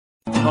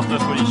Not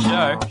the Footy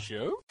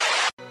Show.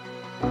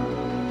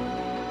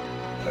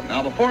 But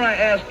now, before I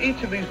ask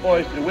each of these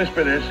boys to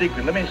whisper their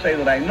secret, let me say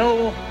that I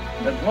know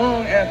that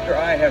long after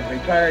I have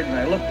retired and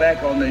I look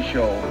back on this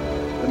show,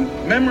 the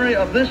memory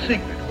of this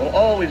secret will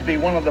always be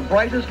one of the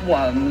brightest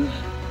ones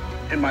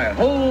in my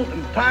whole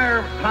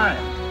entire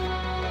time.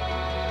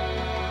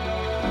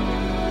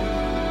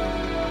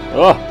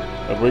 Ah,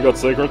 have we got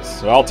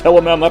secrets? I'll tell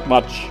a man that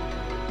much.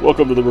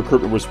 Welcome to the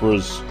Recruitment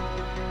Whisperers,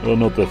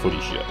 Not the Footy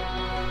Show.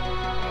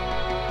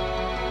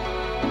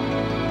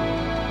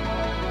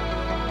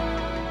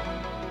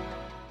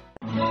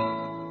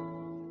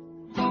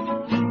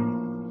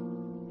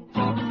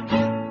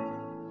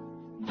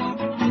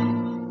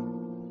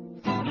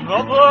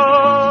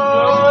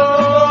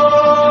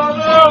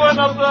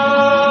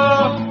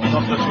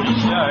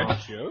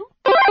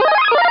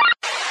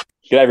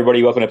 G'day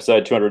everybody, welcome to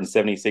episode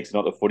 276 of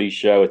Not the Footy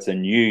Show. It's a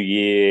new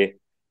year,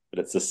 but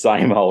it's the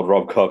same old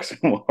Rob Cox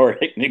and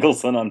Warwick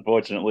Nicholson.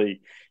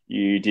 Unfortunately,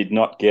 you did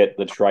not get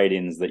the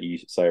trade-ins that you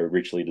so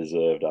richly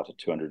deserved after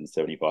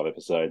 275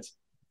 episodes.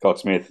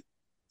 Cox Smith,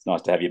 it's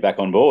nice to have you back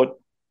on board.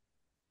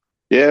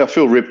 Yeah, I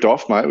feel ripped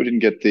off, mate. We didn't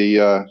get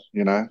the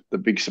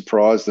big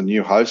surprise, the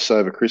new hosts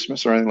over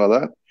Christmas or anything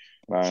like that.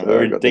 So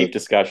we're in deep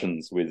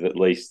discussions with at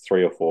least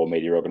 3 or 4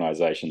 media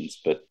organisations,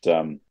 but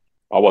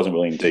I wasn't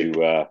willing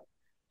to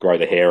grow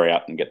the hair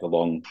out and get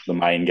the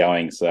mane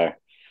going. So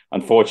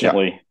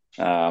unfortunately,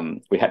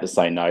 we had to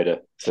say no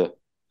to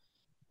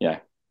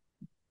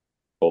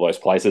all those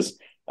places.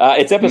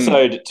 It's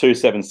episode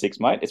 276,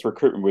 mate. It's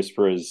Recruitment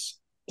Whisperers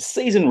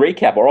season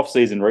recap, or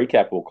off-season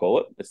recap, we'll call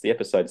it. It's the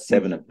episode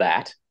 7 of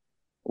that.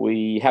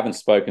 We haven't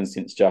spoken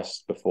since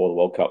just before the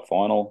World Cup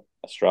final.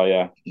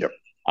 Australia,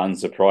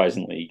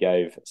 unsurprisingly,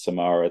 gave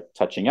Samoa a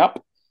touching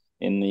up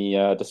in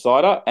the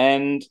decider.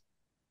 And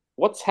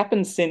what's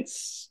happened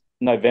since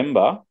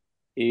November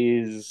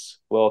is,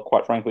 well,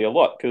 quite frankly, a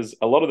lot, because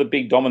a lot of the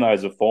big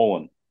dominoes have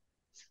fallen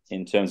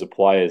in terms of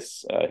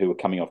players who were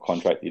coming off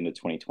contract at the end of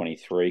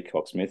 2023,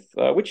 Cox Smith.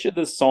 Which of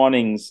the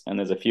signings, and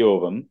there's a few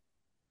of them,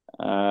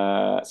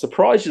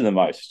 surprised you the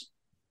most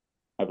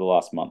over the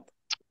last month?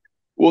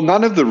 Well,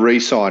 none of the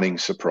re-signings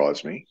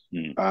surprised me.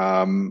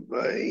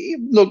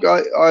 Look,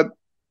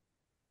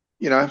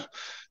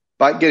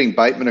 getting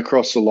Bateman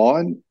across the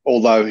line,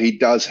 although he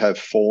does have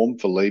form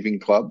for leaving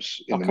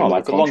clubs in the middle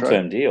of the contract. It's a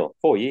long-term deal,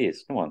 4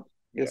 years. Come on,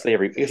 you'll see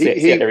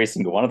every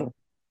single one of them.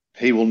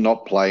 He will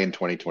not play in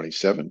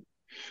 2027.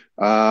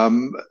 Well,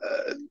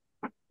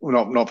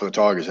 not for the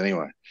Tigers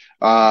anyway.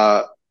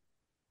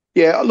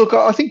 Look,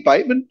 I think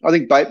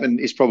Bateman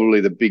is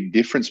probably the big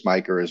difference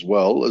maker as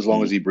well, as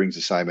long as he brings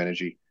the same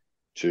energy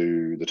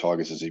to the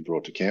Tigers as he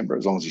brought to Canberra,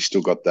 as long as he's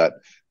still got that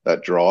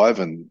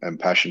drive and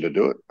passion to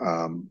do it,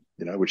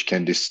 which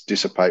can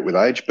dissipate with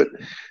age. But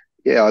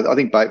yeah, I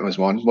think Bateman was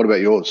mine. What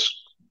about yours?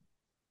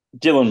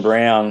 Dylan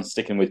Brown,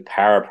 sticking with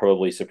Para,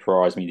 probably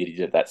surprised me that he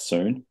did that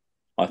soon.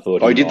 I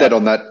thought he did that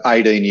on that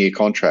 18-year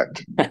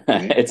contract.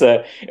 It's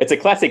a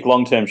classic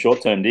long-term,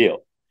 short-term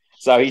deal.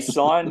 So he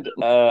signed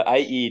an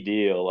 8-year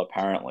deal,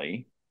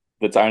 apparently,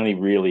 that's only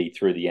really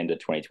through the end of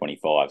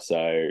 2025.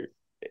 So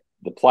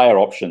the player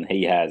option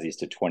he has is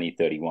to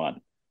 2031.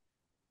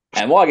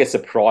 And what I guess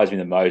surprised me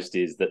the most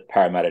is that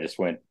Parramatta just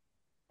went,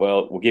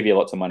 well, we'll give you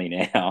lots of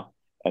money now,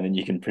 and then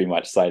you can pretty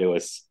much say to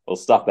us, well,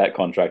 stuff that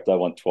contract, I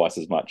want twice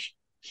as much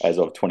as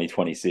of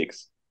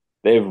 2026.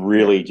 They've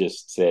really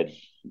just said,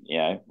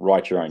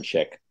 write your own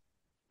check.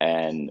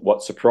 And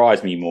what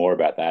surprised me more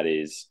about that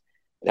is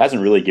it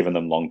hasn't really given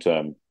them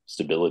long-term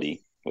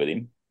stability with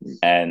him,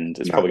 and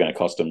it's probably going to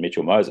cost them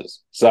Mitchell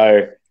Moses.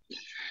 So,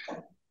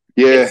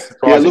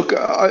 look,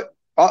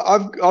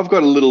 I've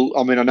got a little.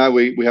 I mean, I know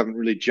we haven't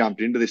really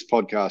jumped into this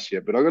podcast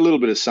yet, but I've got a little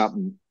bit of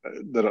something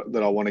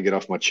that I want to get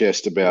off my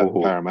chest about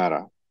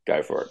Parramatta.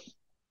 Go for it.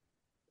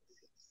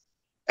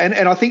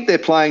 And I think they're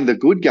playing the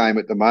good game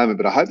at the moment,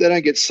 but I hope they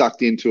don't get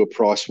sucked into a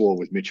price war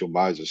with Mitchell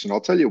Moses. And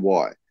I'll tell you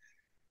why.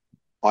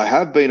 I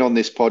have been on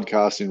this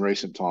podcast in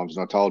recent times,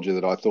 and I told you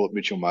that I thought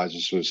Mitchell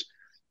Moses was,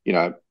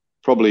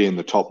 probably in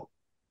the top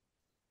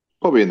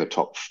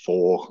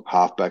 4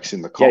 halfbacks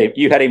in the comp. Yeah,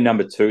 you had him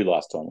number 2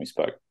 last time we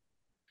spoke.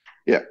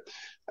 Yeah,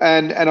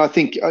 and I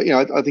think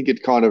I think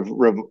it kind of,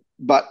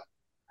 but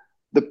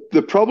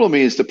the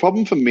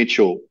problem for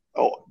Mitchell,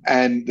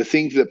 and the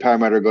thing that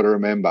Parramatta have got to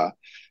remember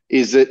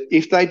is that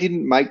if they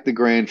didn't make the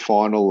grand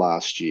final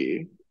last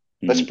year,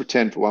 let's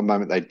pretend for one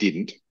moment they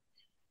didn't,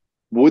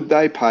 would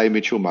they pay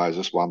Mitchell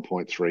Moses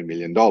 $1.3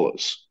 million or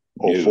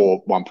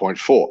for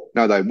 1.4?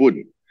 No, they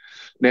wouldn't.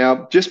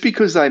 Now, just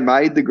because they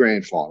made the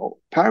grand final,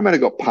 Parramatta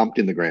got pumped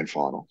in the grand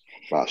final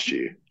last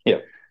year. Yeah.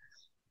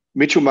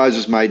 Mitchell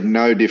Moses made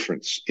no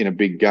difference in a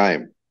big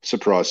game.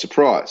 Surprise,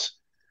 surprise.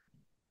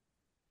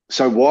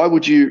 So why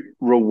would you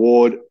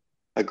reward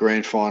a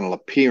grand final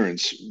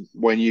appearance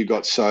when you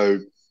got so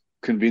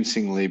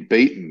convincingly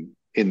beaten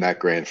in that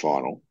grand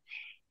final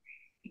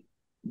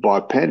by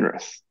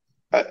Penrith?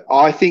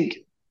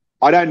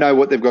 I don't know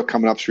what they've got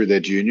coming up through their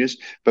juniors,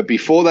 but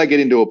before they get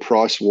into a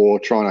price war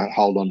trying to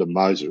hold on to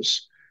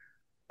Moses,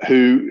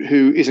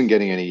 who isn't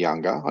getting any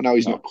younger. I know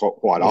he's not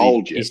quite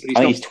old yet. I think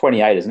he's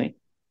 28, isn't he?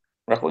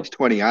 Roughly. He's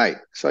 28,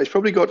 so he's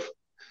probably got.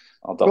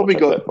 I'll double check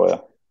that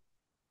for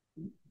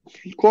you.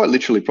 Quite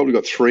literally, probably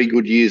got 3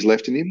 good years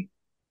left in him.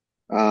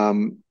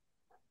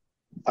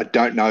 I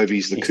don't know if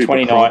he's Cooper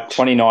 29,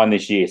 29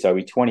 this year, so he'll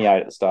be 28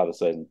 at the start of the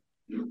season.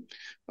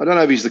 I don't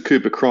know if he's the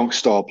Cooper Cronk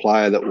style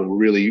player that will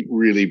really,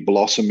 really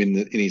blossom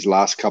in his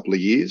last couple of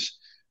years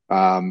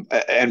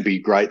and be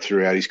great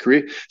throughout his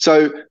career.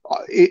 So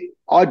if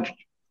I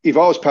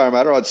was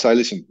Parramatta, I'd say,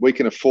 listen, we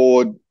can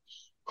afford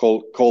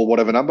call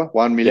whatever number,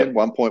 1 million,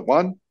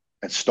 1.1,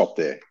 and stop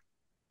there.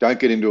 Don't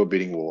get into a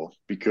bidding war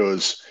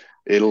because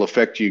it'll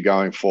affect you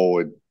going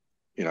forward.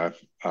 It'd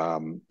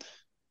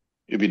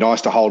be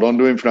nice to hold on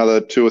to him for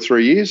another 2 or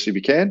 3 years if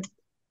you can.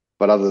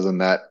 But other than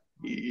that,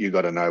 you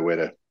got to know where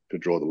to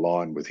draw the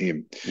line with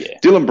him. Yeah.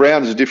 Dylan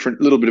Brown is a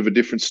little bit of a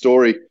different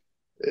story,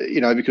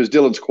 because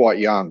Dylan's quite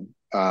young.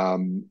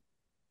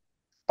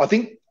 I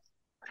think,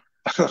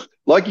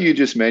 like you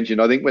just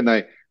mentioned, I think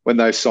when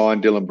they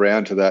signed Dylan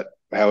Brown to that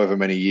however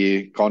many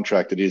year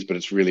contract it is, but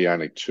it's really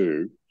only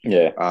 2.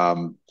 Yeah.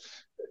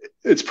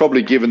 It's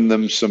probably given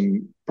them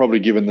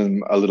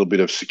a little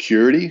bit of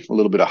security, a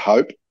little bit of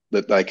hope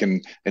that they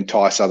can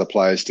entice other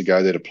players to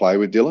go there to play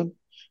with Dylan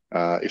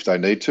if they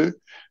need to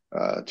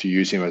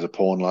use him as a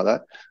pawn like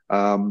that.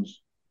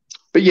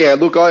 But yeah,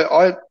 look,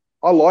 I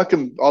like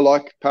him. I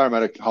like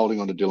Parramatta holding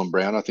on to Dylan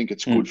Brown. I think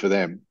it's good for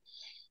them.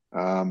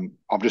 I'm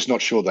just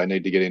not sure they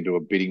need to get into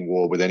a bidding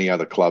war with any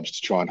other clubs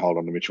to try and hold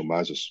on to Mitchell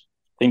Moses.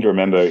 Thing to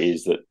remember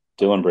is that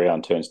Dylan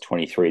Brown turns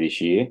 23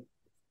 this year.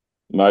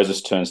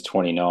 Moses turns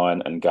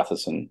 29 and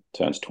Gutherson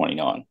turns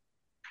 29.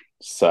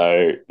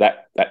 So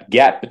that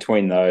gap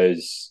between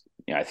those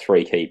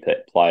 3 key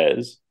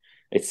players,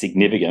 it's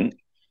significant.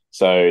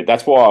 So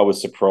that's why I was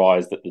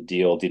surprised that the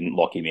deal didn't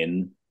lock him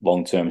in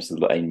long term so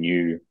that they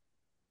knew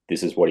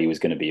this is what he was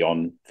going to be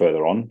on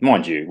further on.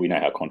 Mind you, we know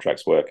how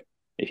contracts work.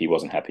 If he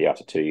wasn't happy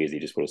after 2 years, he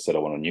just would have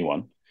settled on a new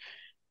one.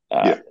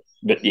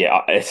 But yeah,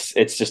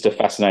 it's just a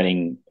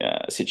fascinating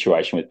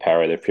situation with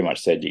Parra. They've pretty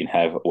much said you can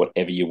have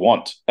whatever you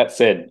want. That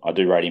said, I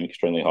do rate him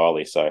extremely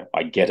highly, so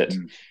I get it.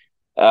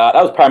 That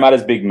was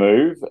Parramatta's big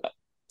move.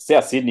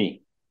 South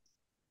Sydney,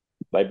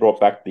 they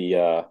brought back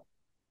the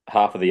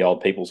half of the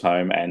old people's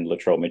home and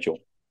Latrell Mitchell.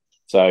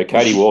 So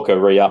Cody Walker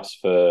re-ups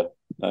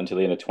until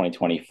the end of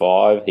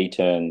 2025.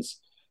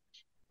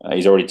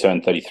 He's already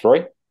turned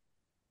 33.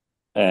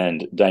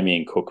 And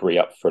Damien Cook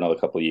re-up for another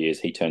couple of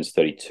years. He turns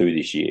 32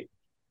 this year.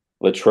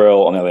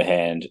 Latrell, on the other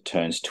hand,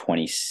 turns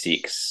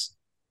 26.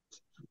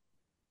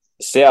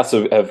 South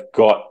have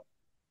got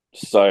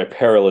so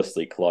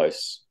perilously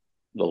close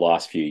the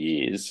last few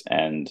years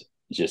and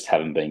just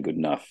haven't been good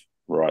enough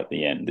right at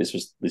the end.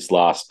 This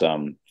last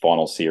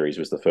final series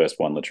was the first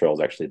one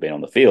Latrell's actually been on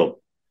the field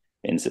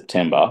in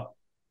September. Are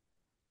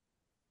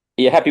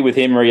you happy with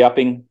him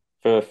re-upping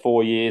for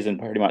 4 years and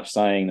pretty much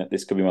saying that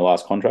this could be my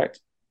last contract?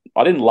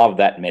 I didn't love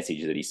that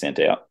message that he sent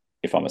out,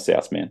 if I'm a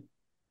South man.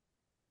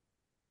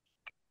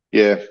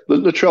 Yeah,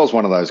 Latrell's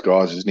one of those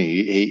guys, isn't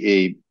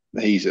he?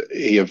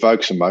 He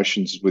evokes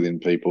emotions within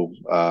people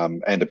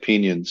and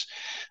opinions.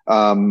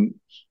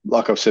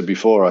 Like I've said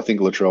before, I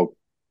think Latrell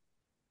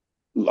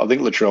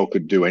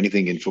could do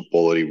anything in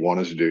football that he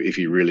wanted to do if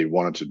he really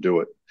wanted to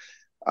do it.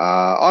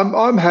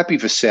 I'm happy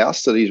for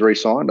South that he's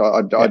re-signed.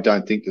 I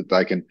don't think that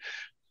they can.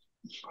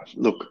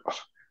 Look,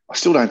 I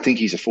still don't think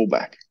he's a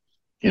fullback.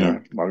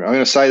 I'm going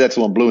to say that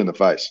till I'm blue in the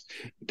face.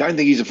 I don't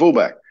think he's a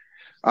fullback.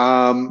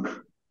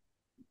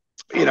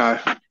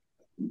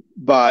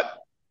 But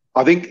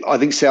I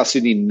think South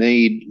Sydney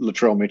need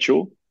Latrell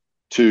Mitchell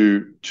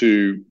to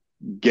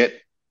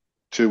get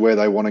to where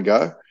they want to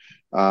go.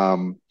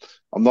 I'm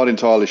not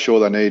entirely sure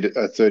they need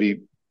a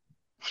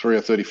 33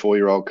 or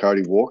 34-year-old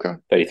Cody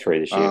Walker. 33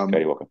 this year,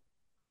 Cody Walker.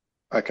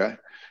 Okay.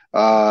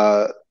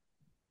 I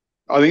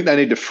think they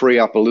need to free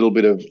up a little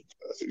bit of,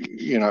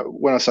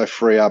 when I say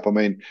free up, I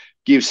mean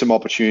give some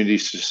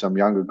opportunities to some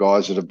younger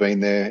guys that have been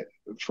there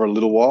for a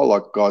little while,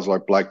 like guys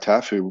like Blake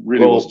Taff, who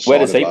really wasn't where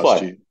does he last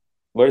play? year.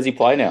 Where does he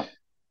play now?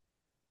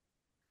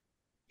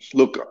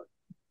 Look,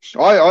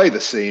 I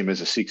either see him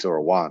as a 6 or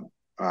a 1.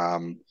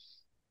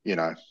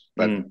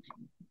 But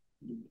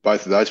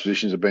both of those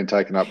positions have been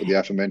taken up with the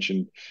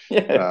aforementioned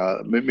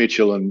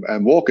Mitchell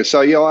and Walker.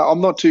 So,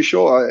 I'm not too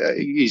sure.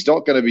 He's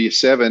not going to be a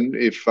 7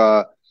 if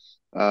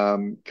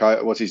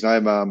what's his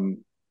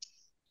name?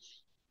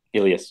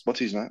 Ilias. What's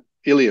his name?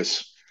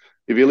 Ilias.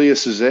 If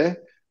Ilias is there,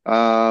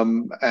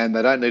 and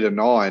they don't need a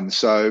 9.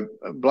 So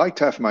Blake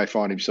Taff may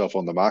find himself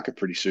on the market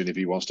pretty soon if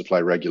he wants to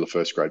play regular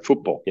first-grade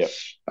football. Yep.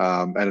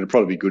 And it'd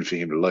probably be good for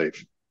him to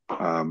leave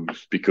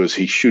because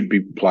he should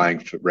be playing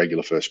for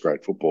regular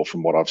first-grade football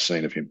from what I've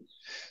seen of him.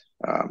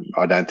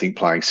 I don't think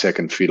playing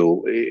second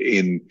fiddle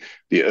in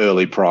the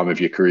early prime of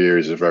your career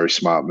is a very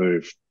smart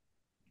move.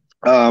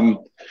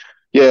 Look,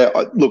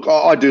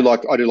 I do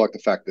like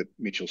the fact that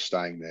Mitchell's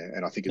staying there,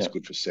 and I think it's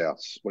good for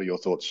South. What are your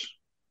thoughts?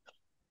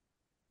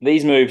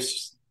 These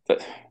moves,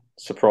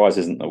 surprise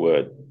isn't the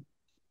word.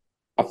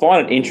 I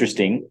find it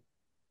interesting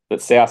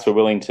that South were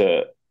willing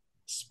to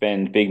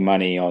spend big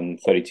money on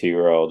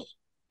 32-year-old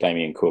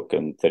Damien Cook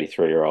and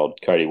 33-year-old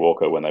Cody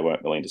Walker when they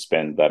weren't willing to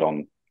spend that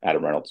on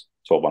Adam Reynolds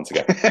 12 months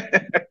ago.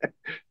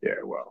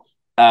 Yeah, well.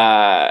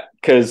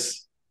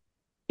 Because,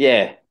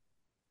 they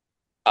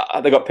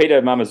got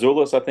Peter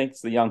Mamazoulis, I think,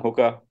 it's the young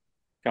hooker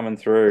coming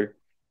through.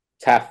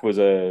 Taff was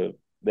there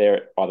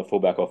at either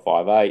fullback or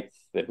 5'8".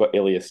 They've got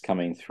Ilias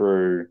coming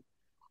through.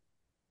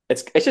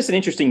 It's just an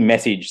interesting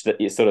message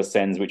that it sort of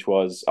sends, which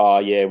was,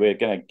 we're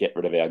going to get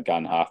rid of our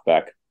gun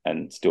halfback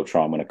and still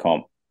try and win a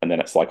comp. And then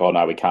it's like, oh,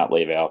 no, we can't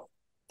leave our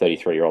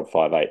 33-year-old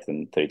 5'8"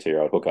 and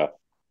 32-year-old hooker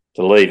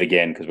to leave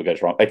again because we're going to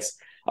try.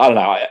 I don't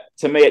know.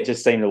 To me, it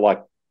just seemed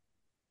like,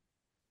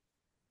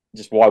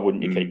 just why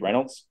wouldn't you keep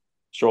Reynolds?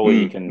 Surely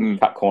you can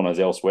cut corners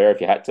elsewhere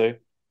if you had to.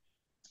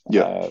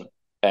 Yeah.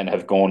 And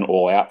have gone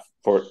all out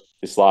for it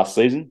this last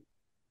season,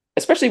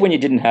 especially when you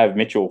didn't have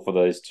Mitchell for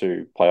those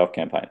 2 playoff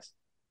campaigns.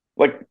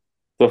 Like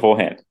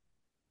beforehand.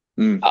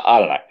 I don't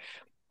know.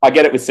 I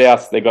get it with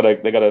South. They got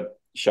to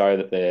show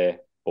that they're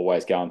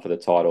always going for the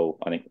title.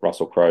 I think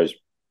Russell Crowe's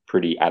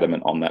pretty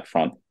adamant on that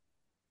front.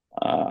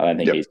 I don't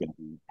think he's going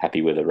to be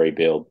happy with a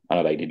rebuild. I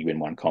know they did win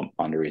 1 comp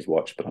under his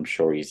watch, but I'm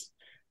sure he's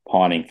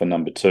pining for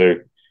number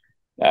 2.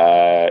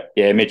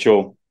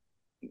 Mitchell,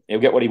 he'll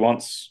get what he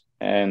wants,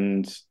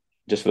 and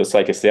just for the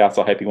sake of South,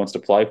 I hope he wants to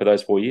play for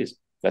those 4 years.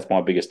 That's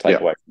my biggest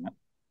takeaway from that.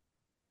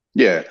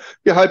 Yeah,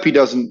 I hope he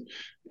doesn't,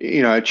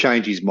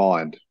 change his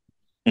mind,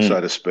 so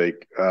to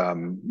speak.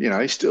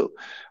 He's still.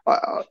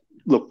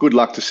 Look, good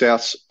luck to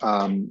Souths.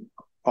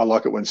 I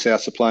like it when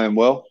Souths are playing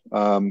well,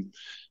 and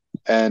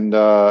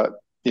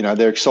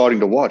they're exciting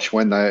to watch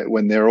when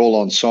they're all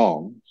on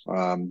song.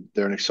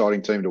 They're an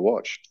exciting team to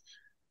watch.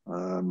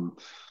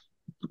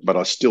 But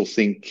I still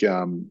think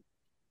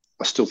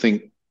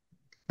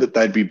that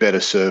they'd be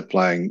better served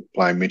playing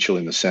Mitchell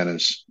in the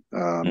centres.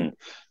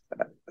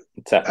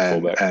 Taff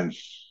and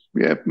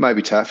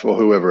maybe Taff or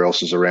whoever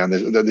else is around.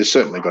 There's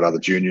certainly got other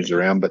juniors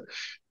around, but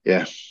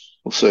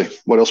we'll see.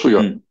 What else we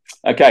got?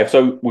 Okay,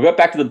 so we'll go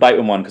back to the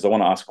Bateman one because I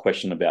want to ask a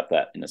question about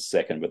that in a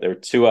second. But there are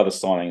 2 other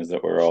signings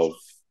that were of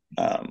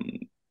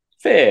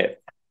fair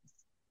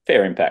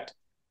impact.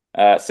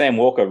 Sam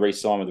Walker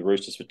re-signed with the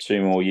Roosters for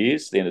 2 more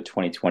years, the end of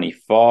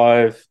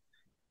 2025.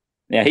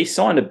 Now, he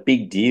signed a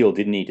big deal,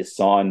 didn't he, to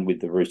sign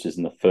with the Roosters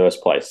in the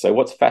first place? So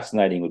what's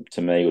fascinating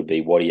to me would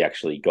be what he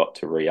actually got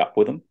to re-up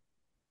with them.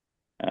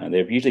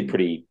 They're usually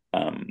pretty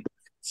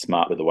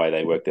smart with the way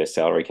they work their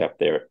salary cap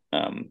there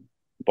at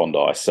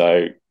Bondi.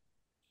 So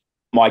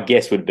my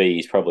guess would be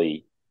he's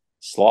probably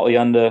slightly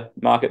under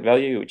market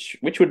value,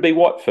 which would be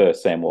what for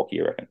Sam Walker,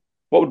 you reckon?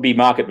 What would be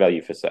market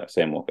value for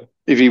Sam Walker?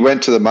 If he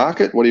went to the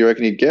market, what do you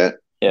reckon he'd get?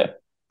 Yeah.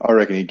 I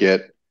reckon he'd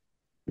get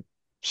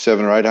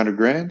 700 or 800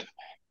 grand.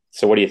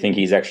 So what do you think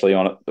he's actually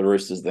on at the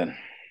Roosters then?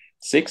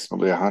 6?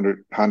 Probably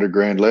 100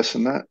 grand less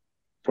than that.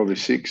 Probably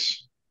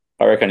 6.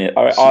 I reckon.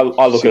 I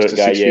look at it and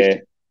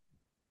go,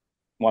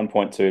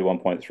 1.2 to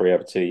 1.3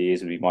 over 2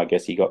 years would be my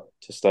guess. He got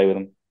to stay with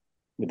them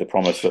with the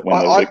promise that when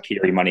the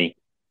Kiri money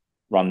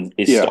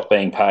stopped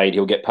being paid,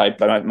 he'll get paid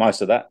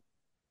most of that.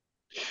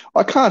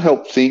 I can't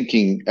help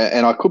thinking,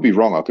 and I could be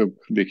wrong, I could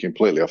be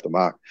completely off the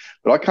mark,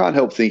 but I can't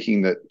help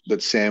thinking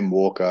that Sam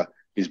Walker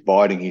is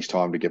biding his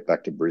time to get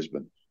back to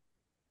Brisbane.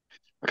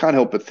 I can't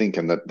help but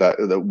thinking that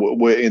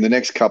we're in the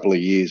next couple of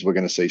years, we're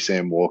going to see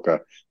Sam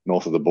Walker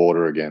north of the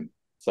border again.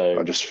 So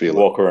I just feel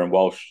Walker and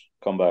Walsh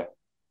combo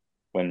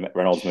when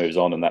Reynolds moves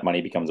on and that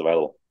money becomes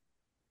available.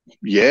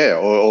 Yeah,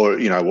 or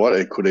you know what,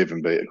 it could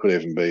even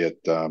be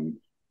at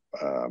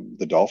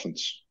the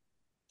Dolphins.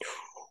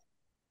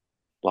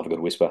 Love a good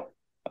whisper.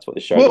 That's what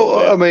this show is all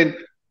about. I mean,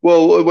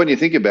 when you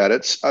think about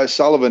it,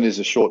 Sullivan is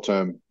a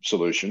short-term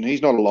solution.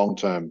 He's not a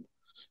long-term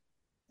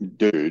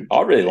dude.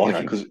 I really like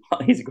him because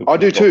he's a good. I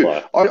do too.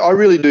 Player. I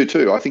really do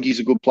too. I think he's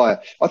a good player.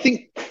 I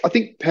think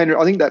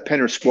that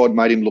Penrith squad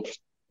made him look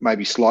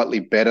maybe slightly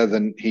better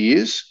than he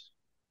is.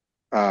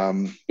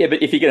 Yeah,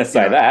 but if you're going to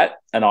say that,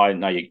 and I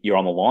know you're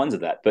on the lines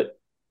of that, but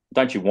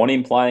don't you want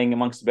him playing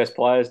amongst the best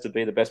players to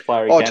be the best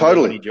player he can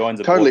totally. when he joins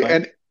a totally. ball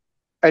team?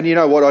 And you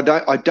know what?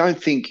 I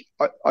don't think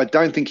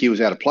he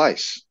was out of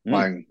place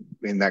playing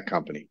in that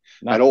company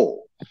at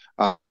all.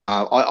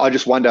 I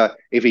just wonder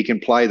if he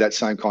can play that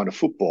same kind of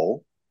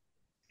football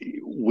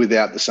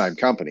without the same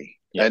company.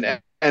 Yeah.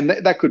 And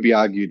that could be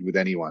argued with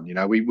anyone. You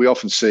know, we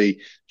often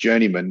see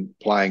journeymen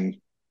playing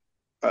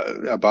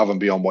above and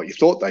beyond what you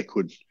thought they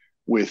could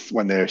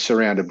when they're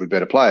surrounded with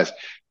better players.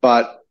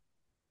 But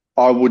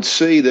I would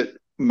see that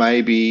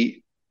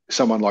maybe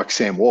someone like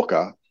Sam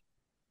Walker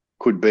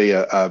could be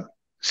a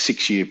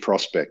 6-year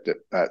prospect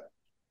at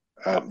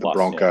the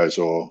Broncos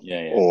or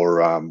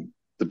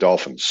the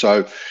Dolphins.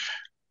 So,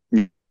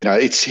 you know,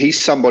 he's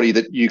somebody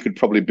that you could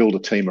probably build a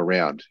team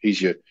around.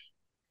 He's your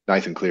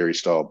Nathan Cleary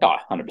style.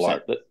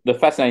 100%. The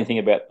fascinating thing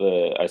about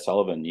the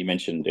O'Sullivan, you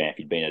mentioned if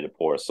he'd been at a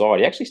poorer side,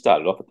 he actually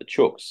started off at the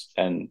Chooks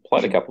and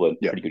played a couple of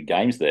pretty good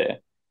games there.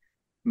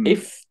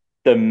 If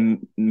the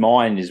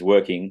mind is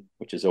working,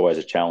 which is always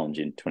a challenge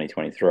in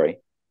 2023,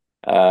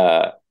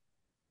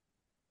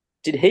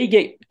 Did he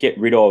get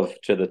rid of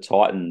to the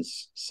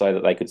Titans so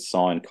that they could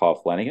sign Kyle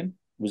Flanagan?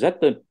 Was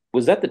that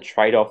the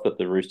trade off that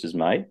the Roosters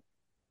made?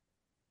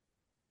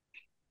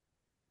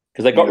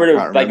 Because they got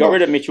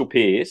rid of Mitchell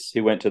Pearce,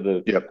 who went to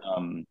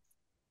the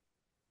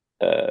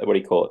what do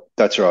you call it?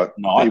 That's right.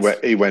 Knights.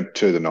 He went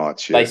to the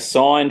Knights. Yeah. They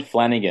signed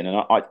Flanagan, and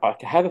I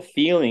have a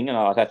feeling, and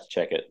I'd have to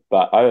check it,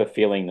 but I have a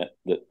feeling that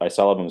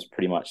O'Sullivan was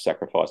pretty much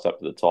sacrificed up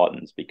to the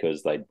Titans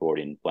because they'd brought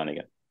in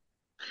Flanagan.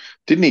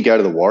 Didn't he go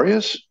to the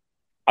Warriors?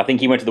 I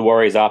think he went to the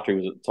Warriors after he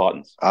was at the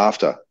Titans.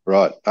 After,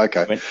 right?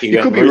 Okay,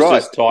 you could be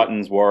right.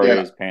 Titans,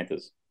 Warriors,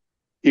 Panthers.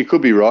 You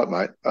could be right,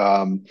 mate.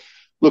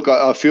 Look,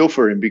 I feel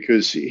for him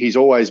because he's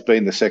always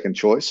been the second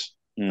choice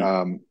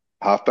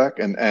halfback,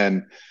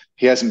 and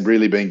he hasn't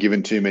really been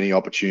given too many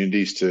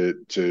opportunities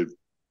to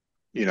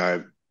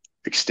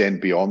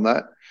extend beyond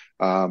that.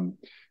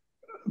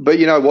 But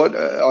you know what?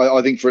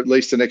 I think for at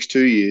least the next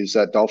 2 years,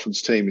 that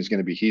Dolphins team is going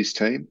to be his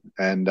team,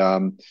 and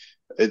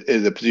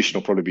the position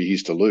will probably be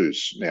his to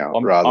lose now.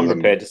 I'm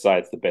prepared to say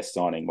it's the best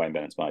signing Wayne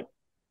Bennett's made.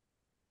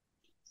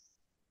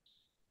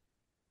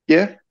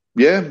 Yeah.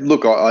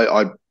 Look,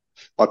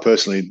 I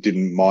personally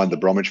didn't mind the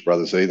Bromwich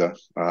brothers either.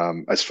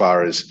 As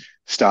far as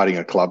starting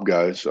a club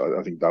goes,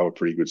 I think they were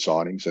pretty good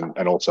signings,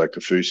 and also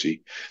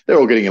Kaufusi. They're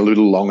all getting a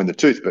little long in the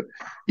tooth, but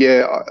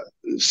yeah,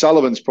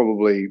 Sullivan's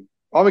probably.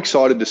 I'm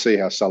excited to see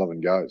how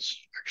Sullivan goes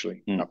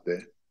actually up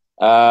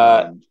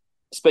there.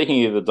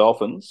 Speaking of the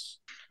Dolphins,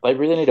 they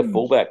really need a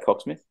fullback,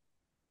 Cocksmith. Do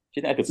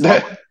you think they could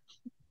sign?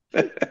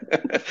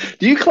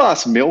 Do you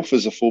class Milf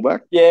as a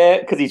fullback? Yeah,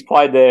 because he's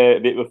played there a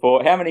bit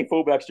before. How many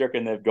fullbacks do you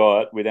reckon they've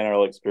got with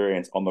NRL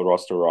experience on the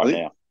roster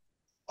now?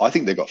 I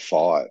think they've got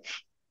 5.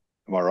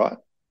 Am I right?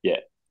 Yeah.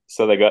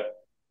 So they got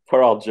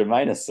poor old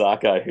Jermaine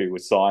Asako, who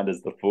was signed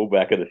as the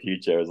fullback of the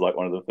future, as like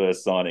one of the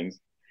first signings.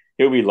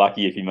 He'll be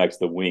lucky if he makes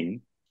the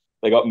wing.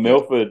 They got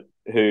Milford,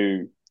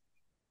 who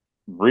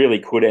really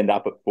could end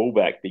up at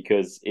fullback,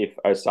 because if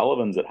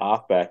O'Sullivan's at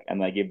halfback and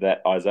they give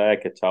that Isaiah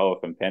Katoa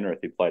from Penrith,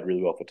 who played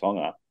really well for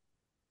Tonga,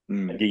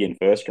 a gig in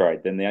first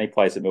grade, then the only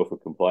place that Milford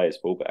can play is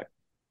fullback.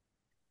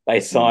 They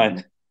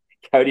signed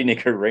Cody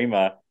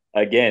Nikorima,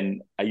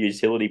 again, a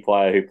utility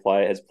player who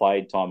has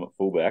played time at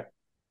fullback.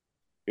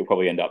 He'll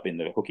probably end up in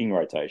the hooking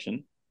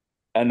rotation.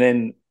 And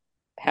then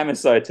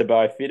Hamiso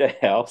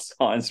Tabai-Fidau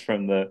signs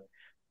from the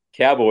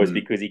Cowboys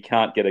because he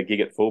can't get a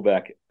gig at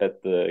fullback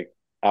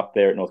up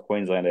there at North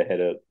Queensland ahead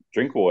of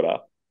Drinkwater.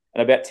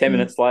 And about 10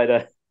 minutes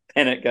later,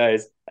 Bennett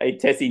goes, "Hey,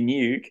 Tessie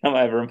New, come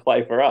over and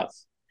play for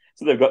us."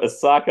 So they've got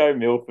Asako,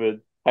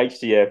 Milford,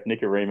 HTF,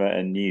 Nikorima,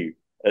 and New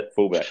at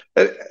fullback.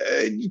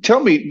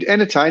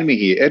 Entertain me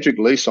here. Edric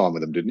Lee signed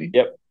with them, didn't he?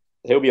 Yep,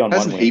 he'll be on.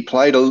 Hasn't he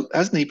played a little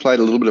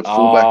bit of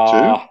fullback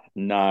too?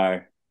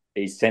 No,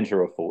 he's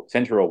centre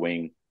or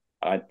wing.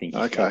 I don't think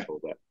he's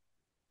fullback.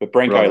 But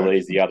Branko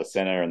Lee's the other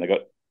centre, and they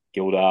got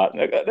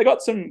Gildart. They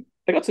got some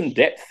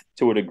depth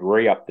to a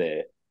degree up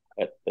there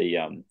at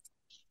the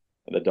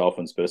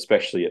Dolphins, but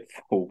especially at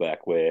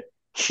fullback, where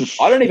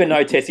I don't even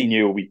know Tessie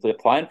New will be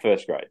playing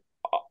first grade.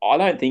 I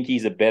don't think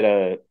he's a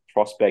better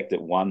prospect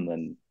at one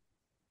than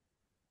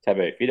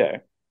Tabai-Fidau.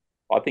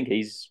 I think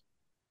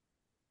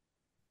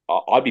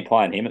I'd be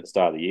playing him at the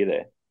start of the year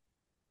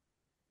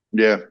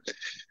there.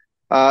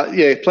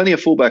 Yeah, plenty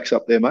of fullbacks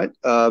up there, mate.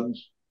 I'm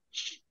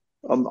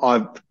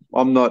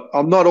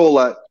not all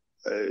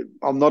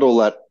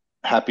that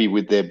happy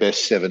with their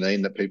best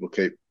 17 that people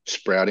keep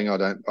sprouting.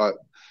 I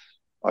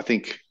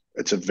think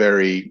it's a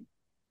very,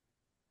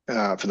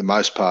 for the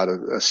most part,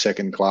 a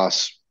second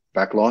class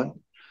backline.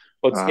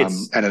 Well,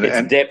 it's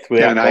depth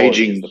without quality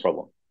aging is the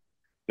problem.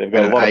 They've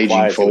got a lot of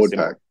players forward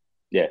pack.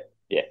 Yeah.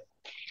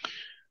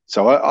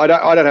 So I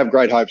don't have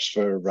great hopes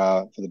for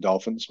the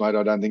Dolphins, mate.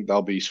 I don't think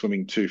they'll be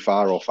swimming too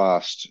far or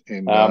fast.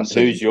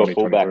 Who's your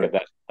fullback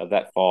of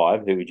that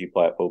 5? Who would you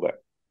play at fullback?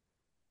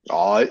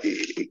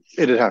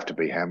 It'd have to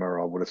be Hammer,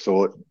 I would have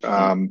thought.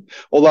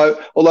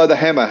 Although the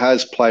Hammer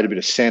has played a bit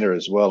of centre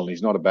as well, and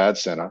he's not a bad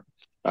centre.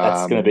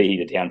 That's going to be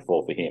the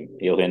downfall for him.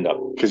 He'll end up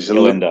because he's a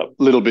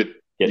little bit.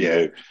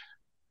 Yeah.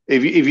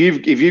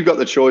 If you've got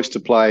the choice to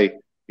play,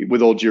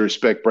 with all due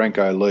respect,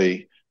 Branko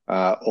Lee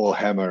or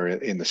Hammer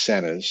in the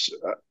centres,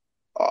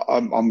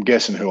 I'm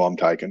guessing who I'm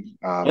taking.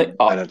 And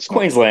it's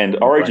Queensland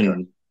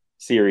Origin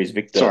Series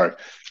victor. Sorry.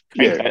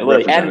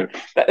 And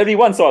that'd be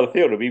one side of the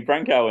field. It'd be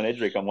Branko and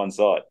Edric on one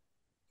side.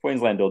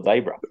 Queensland or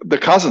Debra. The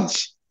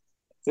cousins.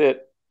 That's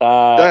it. They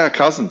are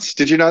cousins.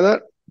 Did you know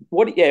that?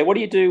 What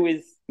do you do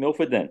with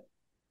Milford then?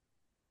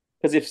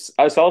 Because if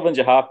O'Sullivan's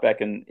your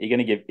halfback and you're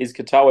going to is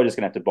Katoa just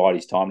going to have to bide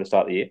his time to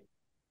start the year?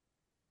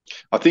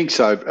 I think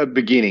so. At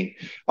beginning,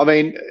 I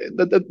mean,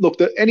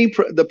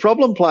 the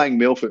problem playing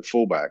Milf at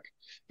fullback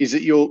is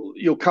that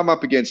you'll come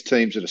up against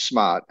teams that are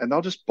smart and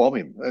they'll just bomb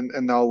him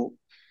and they'll,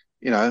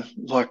 he'll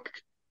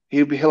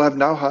have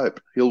no hope.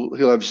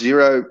 He'll have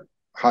zero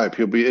hope.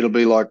 It'll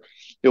be like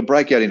he'll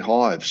break out in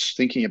hives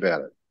thinking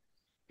about it.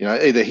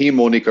 Either him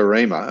or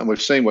Nikorima, and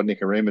we've seen what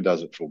Nikorima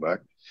does at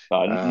fullback.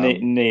 Tessie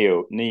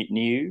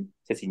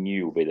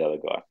New will be the other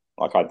guy.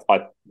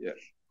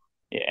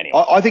 Anyway,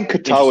 I think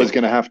Katoa is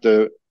going to have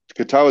to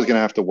Katoa's going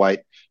to have to wait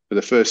for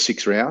the first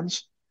 6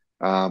 rounds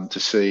to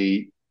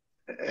see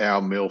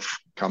how Milf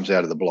comes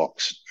out of the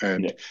blocks.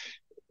 And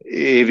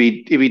if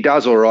he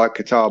does all right,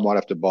 Katoa might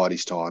have to bide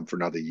his time for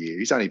another year.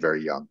 He's only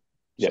very young.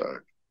 Yeah.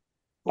 So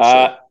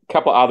a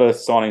couple of other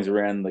signings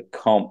around the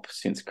comp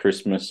since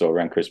Christmas or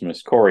around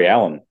Christmas. Corey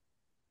Allen,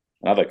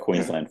 another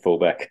Queensland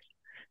fullback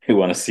who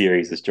won a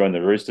series, has joined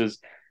the Roosters.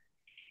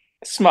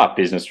 Smart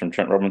business from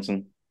Trent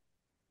Robinson.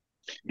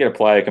 Get a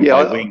player who can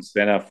play wing,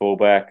 centre,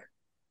 fullback.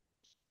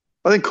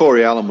 I think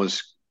Corey Allen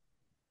was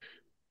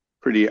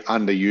pretty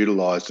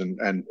underutilised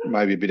and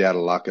maybe a bit out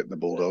of luck at the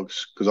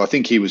Bulldogs, because I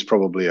think he was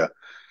probably a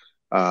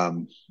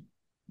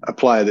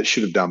player that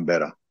should have done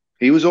better.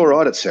 He was all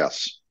right at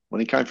South when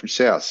he came from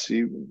South.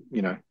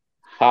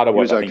 Part of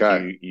what I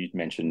think you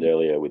mentioned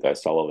earlier with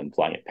O'Sullivan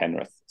playing at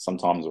Penrith.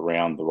 Sometimes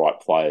around the right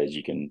players,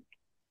 you can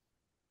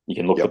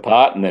look the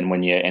part, and then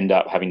when you end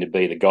up having to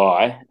be the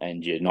guy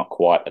and you're not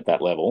quite at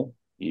that level,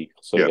 you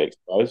sort of get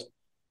exposed.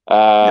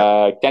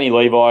 Danny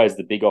Levi is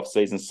the big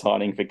off-season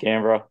signing for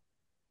Canberra.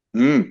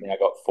 Now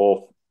got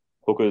 4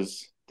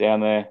 hookers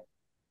down there.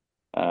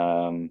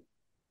 Will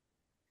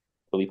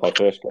he play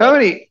first?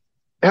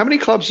 How many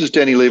clubs has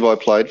Danny Levi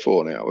played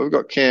for now? We've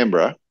got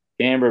Canberra,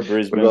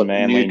 Brisbane,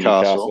 Manly,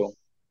 Newcastle.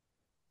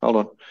 Hold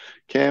on.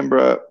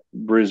 Canberra,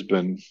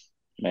 Brisbane,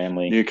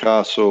 Manly,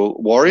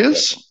 Newcastle,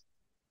 Warriors?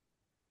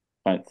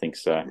 I don't think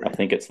so. I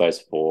think it's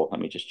those 4. Let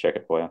me just check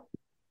it for you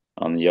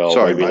on the old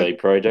Rugby League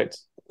project.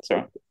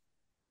 Sorry.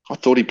 I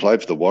thought he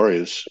played for the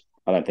Warriors.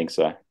 I don't think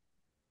so.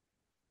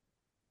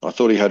 I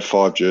thought he had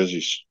 5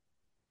 jerseys.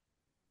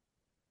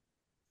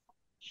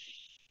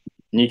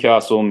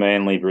 Newcastle,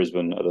 Manly,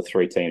 Brisbane are the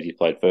 3 teams he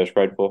played first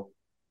grade for.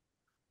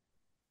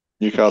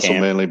 Newcastle,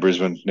 Manly,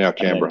 Brisbane, now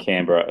Canberra. And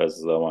Canberra is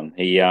the one.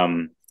 He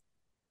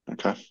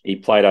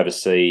played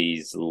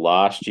overseas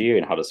last year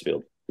in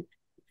Huddersfield.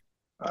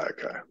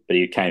 Okay. But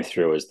he came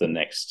through as the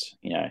next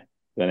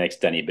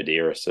Danny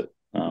Badiris at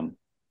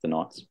the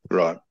Knights.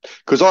 Right.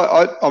 Because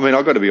I mean,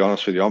 I've got to be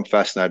honest with you, I'm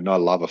fascinated and I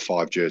love a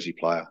 5 jersey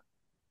player.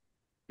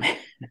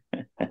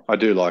 I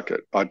do like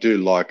it. I do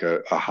like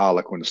a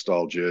Harlequin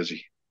style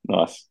jersey.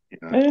 Nice.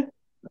 Yeah.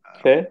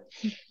 Fair.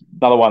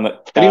 Another one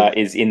that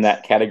is in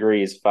that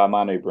category is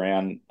Farmanu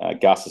Brown.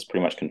 Gus has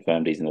pretty much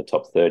confirmed he's in the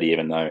top 30,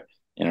 even though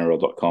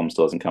NRL.com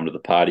still hasn't come to the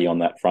party on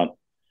that front.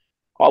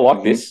 I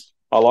like this.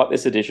 I like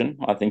this addition.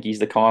 I think he's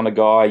the kind of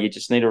guy you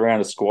just need around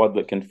a squad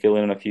that can fill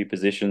in a few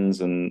positions,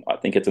 and I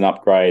think it's an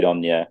upgrade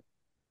on your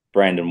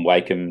Brandon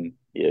Wakeham,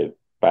 your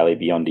Bailey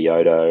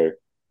Biondioto,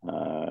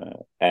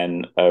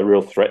 and a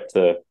real threat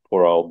to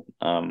poor old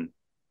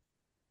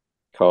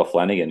Kyle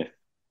Flanagan if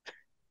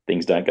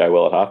things don't go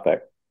well at halfback.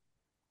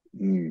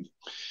 I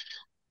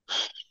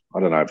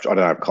don't know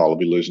if Kyle will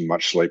be losing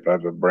much sleep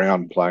over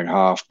Brown playing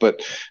half,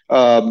 but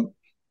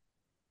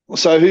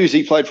so who's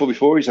he played for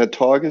before? He's had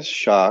Tigers,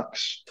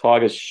 Sharks. I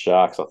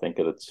think,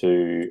 are the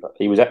 2.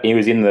 He was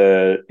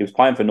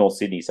playing for North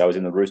Sydney, so he was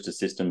in the Roosters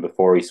system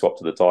before he swapped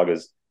to the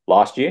Tigers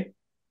last year.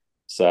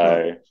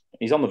 So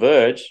he's on the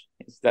verge.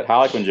 It's that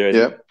Harlequin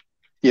jersey.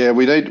 Yeah.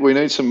 We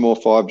need some more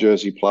 5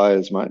 jersey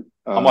players, mate.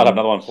 I might have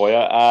another one for you,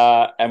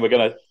 and we're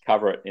going to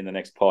cover it in the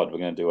next pod. We're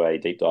going to do a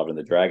deep dive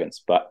into the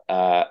Dragons, but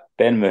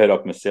Ben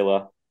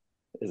Murdoch-Masila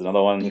is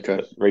another one.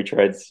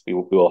 Retreads. We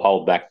will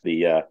hold back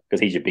because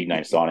he's your big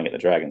name signing at the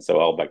Dragons, so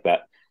I'll hold back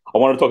that. I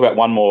want to talk about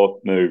one more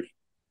move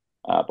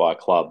by a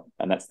club,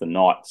 and that's the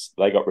Knights.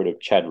 They got rid of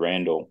Chris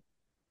Randall,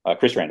 the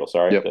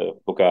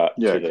hooker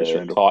to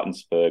the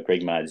Titans for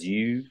Greg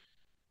Marzhew.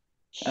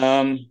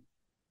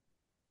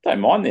 Don't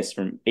mind this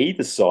from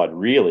either side,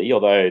 really,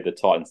 although the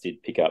Titans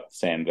did pick up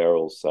Sam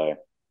Verrills, so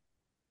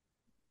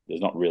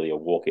there's not really a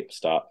walk-up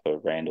start for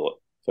Randall at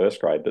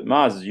first grade. But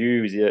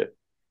Marzhew is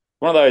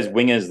one of those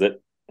wingers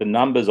that the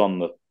numbers on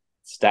the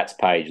stats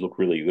page look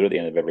really good at the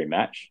end of every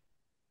match.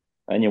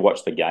 And then you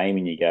watch the game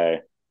and you go,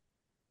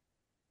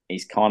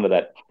 he's kind of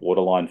that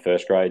borderline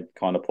first grade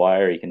kind of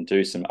player. He can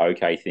do some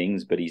okay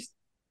things, but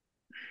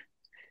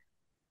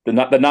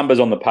the numbers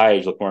on the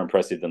page look more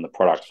impressive than the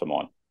product for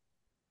mine.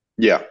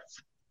 Yeah.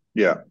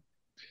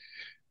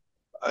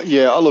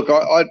 Look,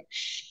 I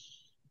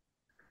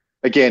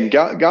again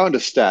go into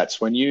stats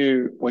when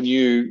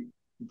you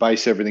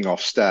base everything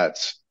off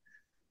stats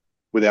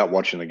without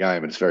watching the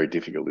game. It's very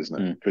difficult,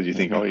 isn't it? Because you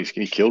think,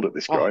 he killed it.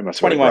 This guy he must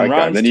 21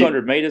 runs,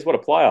 200 meters. What a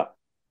player!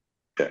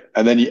 Yeah,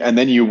 and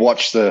then you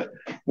watch the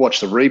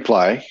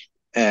replay.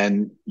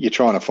 And you're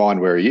trying to find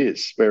where he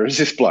is. Where is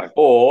this bloke?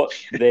 Or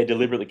they're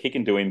deliberately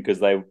kicking to him because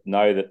they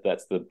know that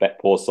that's the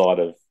poor side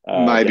of.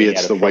 Maybe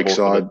it's the weak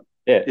side.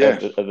 Of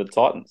the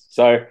Titans.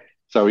 So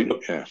it'd be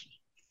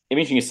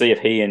interesting to see if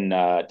he and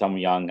Dum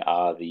Young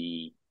are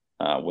the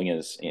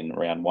wingers in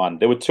round 1.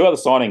 There were 2 other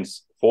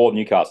signings for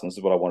Newcastle. This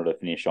is what I wanted to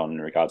finish on in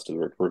regards to the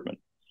recruitment.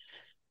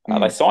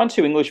 They signed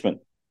 2 Englishmen,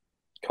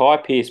 Kai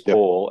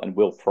Pearce-Paul and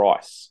Will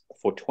Price,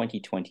 for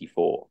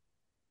 2024.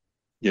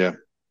 Yeah.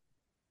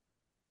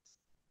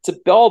 It's a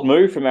bold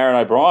move from Aaron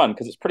O'Brien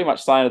because it's pretty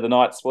much saying to the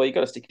Knights, well, you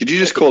got to stick. Did you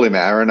just call him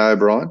Aaron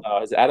O'Brien?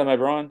 Is it Adam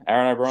O'Brien?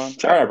 Aaron O'Brien?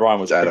 Aaron O'Brien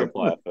was a cricket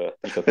player for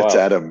New South Wales. It's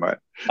Adam, mate.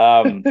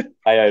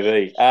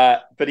 AOV.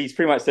 But he's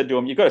pretty much said to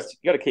him, you got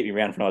to keep me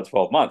around for another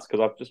 12 months because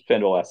I've just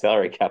spent all our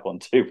salary cap on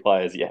 2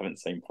 players you haven't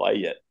seen play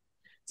yet.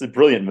 It's a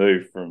brilliant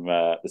move from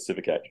the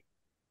Supercoach.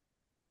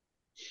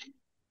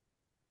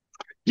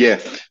 Yeah.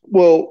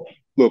 Well,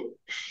 look,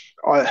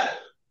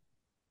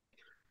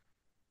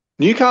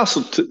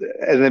 Newcastle,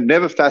 and they've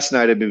never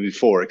fascinated me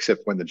before,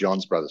 except when the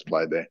Johns brothers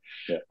played there.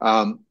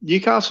 Yeah.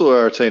 Newcastle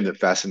are a team that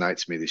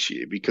fascinates me this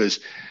year because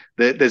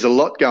there's a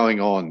lot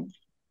going on.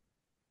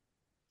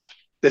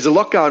 There's a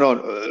lot going on.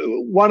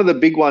 One of the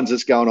big ones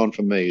that's going on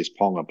for me is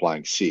Ponga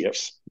playing 6. Yep.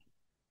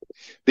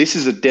 This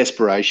is a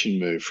desperation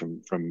move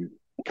from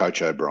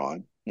Coach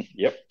O'Brien.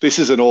 Yep. This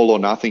is an all or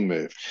nothing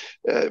move.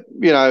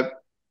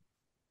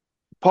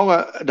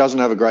 Ponga doesn't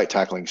have a great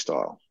tackling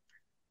style.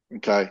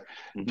 Okay.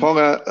 Mm-hmm.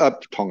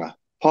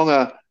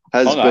 Ponga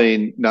has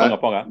been known.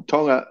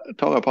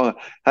 Ponga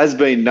has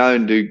been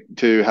known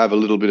to have a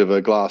little bit of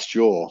a glass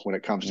jaw when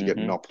it comes to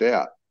getting knocked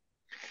out.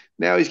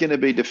 Now he's going to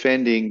be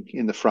defending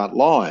in the front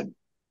line.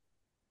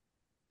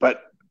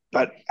 But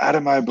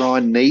Adam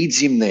O'Brien needs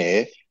him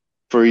there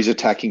for his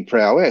attacking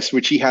prowess,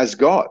 which he has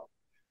got.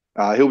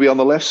 He'll be on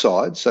the left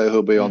side, so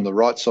he'll be on the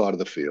right side of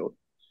the field.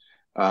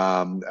 He'll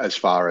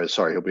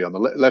be on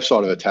the left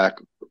side of attack,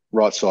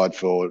 right side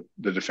for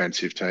the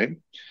defensive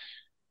team.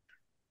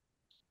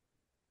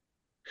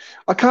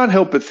 I can't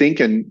help but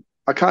thinking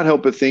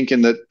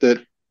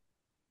that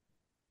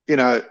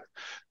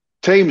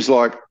teams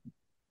like,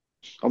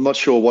 I'm not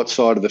sure what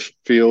side of the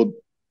field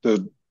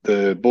the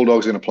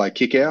Bulldogs are going to play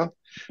Kickow,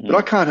 but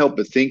I can't help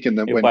but thinking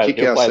that when Kickow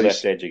he'll play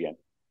left edge again.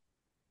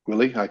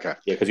 Will he? Okay.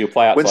 Yeah, because he'll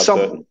play outside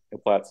Burton. He'll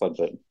play outside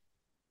Burton.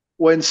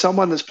 When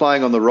someone that's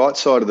playing on the right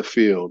side of the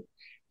field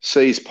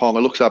sees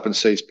Ponga, looks up and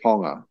sees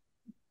Ponga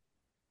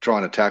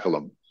trying to tackle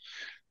him,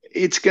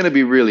 it's going to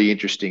be really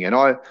interesting. And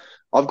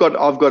I've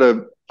got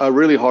a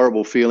really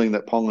horrible feeling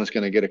that Ponga's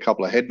going to get a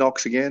couple of head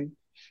knocks again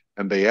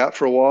and be out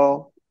for a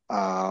while.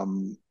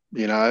 And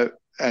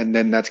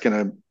then that's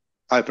going to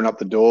open up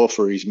the door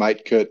for his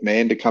mate Kurt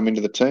Mann to come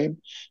into the team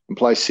and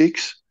play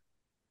 6.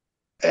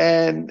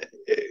 And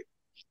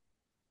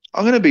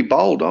I'm going to be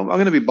bold. I'm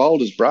going to be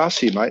bold as brass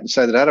here, mate, and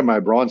say that Adam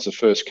O'Brien's the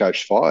first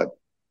coach fired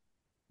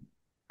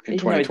in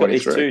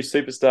 2023. These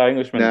 2 superstar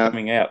Englishmen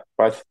coming out,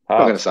 both halves. Not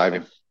going to save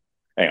him.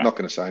 Anyway, not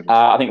going to save him.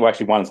 I think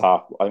one's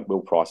half. I think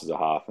Will Price is a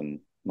half, and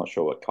I'm not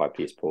sure what Kai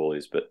Pearce-Paul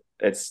is, but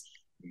it's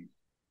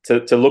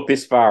to look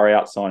this far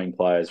out signing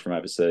players from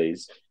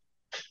overseas.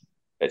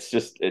 It's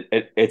just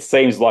it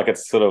seems like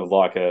it's sort of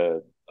like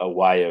a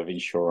way of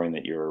ensuring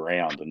that you're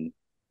around. And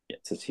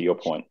to your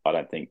point, I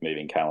don't think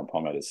moving Kalyn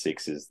Ponga to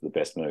 6 is the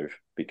best move,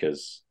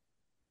 because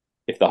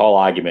if the whole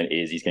argument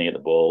is he's going to get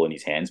the ball in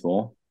his hands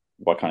more,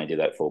 why can't he do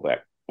that fullback?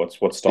 What's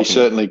stopping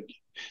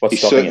He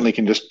certainly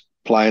can just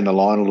play in the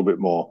line a little bit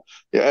more.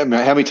 Yeah, I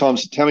mean, how many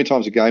times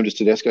a game does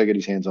Tedesco get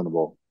his hands on the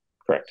ball?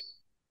 Correct.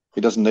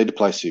 He doesn't need to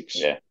play 6.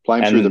 Yeah, play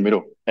him through the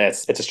middle.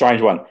 It's a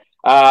strange one.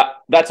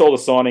 That's all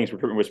the signings.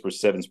 Recruitment Whisperers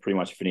 7's pretty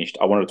much finished.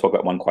 I wanted to talk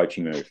about one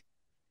coaching move.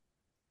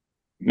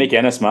 Mick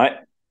Ennis, mate,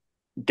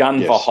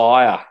 gun for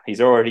hire.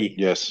 He's already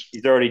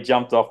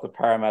jumped off the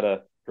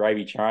Parramatta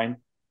gravy train.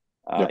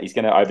 He's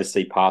going to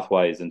oversee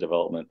pathways and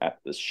development at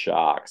the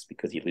Sharks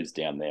because he lives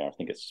down there. I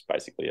think it's just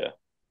basically a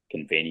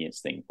convenience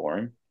thing for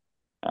him.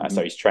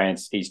 So he's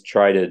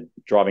traded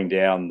driving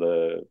down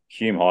the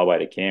Hume Highway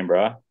to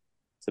Canberra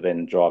to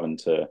then driving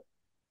to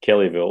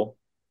Kellyville,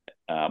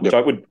 which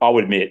I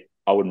would admit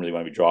I wouldn't really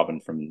want to be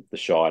driving from the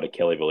Shire to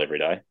Kellyville every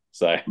day.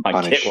 So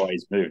I get why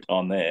he's moved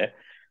on there.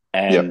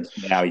 And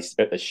now he's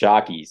at the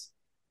Sharkies.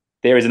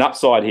 There is an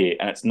upside here,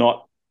 and it's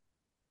not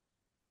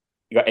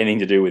got anything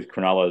to do with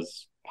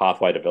Cronulla's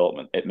pathway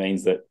development. It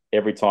means that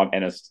every time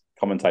Ennis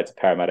commentates a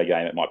Parramatta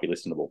game, it might be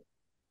listenable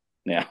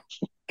now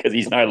because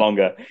he's no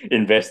longer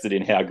invested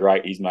in how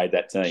great he's made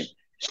that team.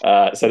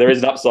 So there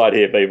is an upside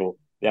here, people.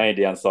 The only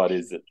downside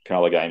is that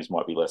Cronulla games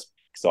might be less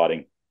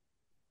exciting.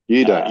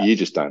 You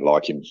just don't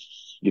like him.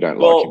 You don't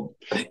like him.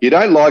 You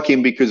don't like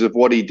him because of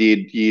what he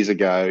did years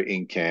ago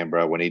in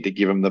Canberra when he did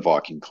give him the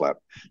Viking clap.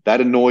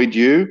 That annoyed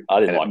you. I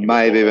didn't like him.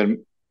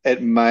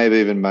 It may have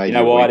even made you. You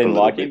know why I didn't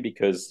like him?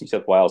 Because New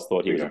South Wales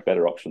thought he was a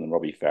better option than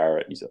Robbie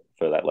Farah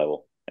for that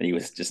level, and he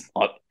was just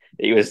not.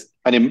 He was.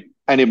 And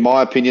in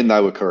my opinion,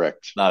 they were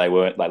correct. No, they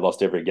weren't. They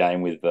lost every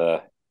game with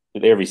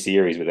every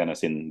series with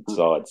Ennis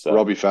inside. So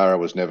Robbie Farah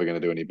was never going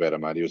to do any better,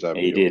 mate. He was over.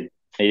 He did.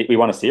 We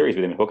won a series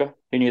with him, Hooker.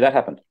 Who knew that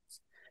happened?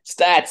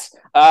 Stats.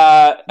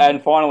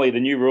 And finally, the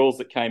new rules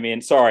that came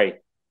in. Sorry,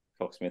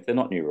 Cocksmith, they're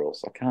not new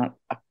rules.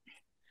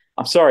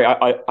 I'm sorry.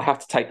 I have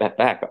to take that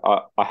back.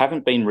 I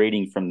haven't been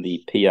reading from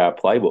the PR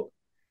playbook.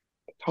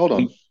 Hold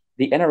on.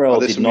 The NRL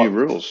there's some new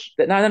rules.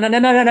 No.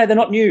 They're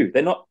not new.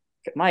 They're not,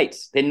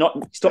 mates. They're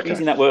not. Stop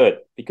using that word,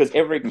 because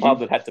every club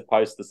that had to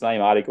post the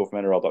same article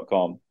from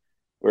NRL.com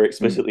were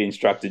explicitly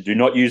instructed, do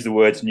not use the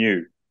words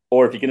new.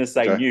 Or if you're going to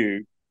say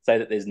new, say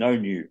that there's no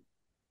new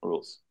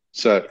rules.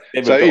 So,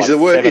 Then so we've got is like the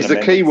word seven is the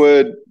key amendments.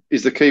 word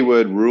is the key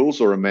word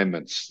rules or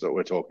amendments that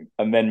we're talking?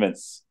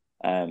 Amendments,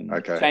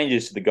 Okay,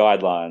 changes to the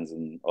guidelines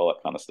and all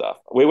that kind of stuff.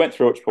 We went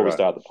through it before we right.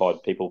 started the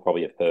pod. People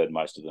probably have heard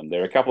most of them.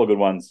 There are a couple of good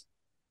ones,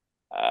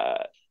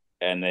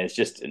 and there's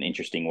just an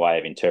interesting way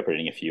of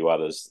interpreting a few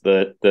others.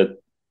 The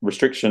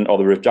restriction or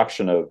the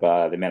reduction of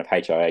the amount of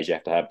HIAs you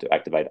have to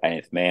activate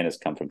 80th man has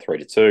come from 3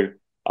 to 2.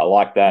 I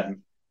like that. Mm-hmm.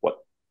 What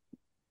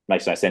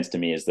makes no sense to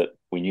me is that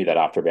we knew that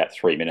after about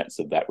 3 minutes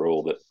of that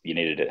rule that you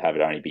needed to have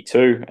it only be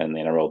 2, and the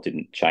NRL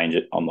didn't change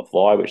it on the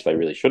fly, which they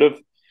really should have.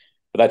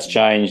 But that's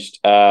changed.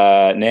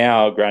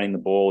 Now grounding the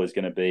ball is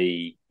going to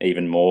be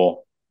even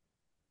more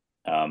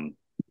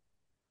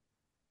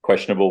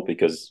questionable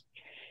because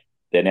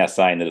they're now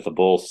saying that if the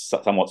ball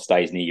somewhat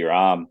stays near your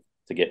arm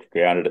to get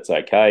grounded, it's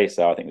okay.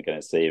 So I think we're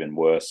going to see even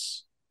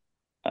worse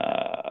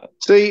time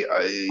taken.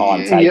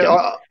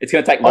 Yeah, it's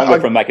going to take longer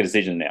for them to make a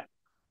decision now.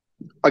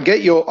 I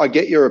get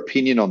your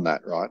opinion on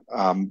that, right?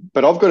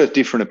 But I've got a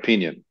different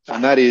opinion,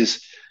 and that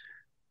is,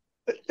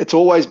 it's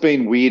always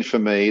been weird for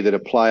me that a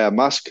player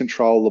must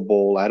control the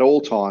ball at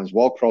all times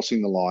while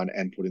crossing the line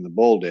and putting the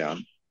ball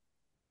down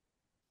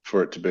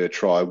for it to be a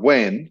try.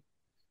 When,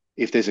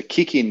 if there's a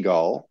kick in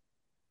goal,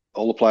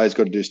 all the player's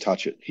got to do is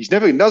touch it. He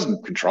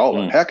doesn't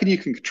control it. How can you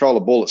control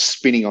a ball that's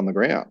spinning on the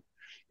ground?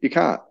 You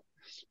can't.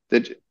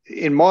 That,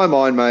 in my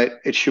mind, mate,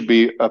 it should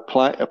be a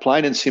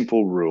plain and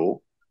simple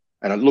rule,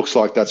 and it looks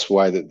like that's the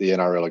way that the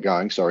NRL are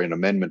going. Sorry, an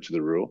amendment to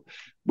the rule,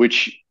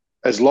 which,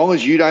 as long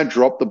as you don't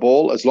drop the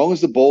ball, as long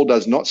as the ball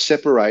does not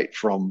separate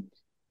from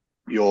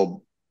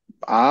your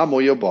arm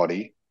or your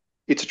body,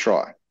 it's a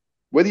try.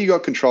 Whether you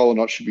got control or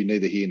not should be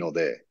neither here nor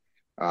there.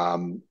 I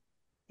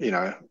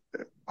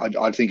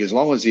think as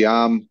long as the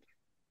arm,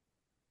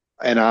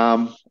 a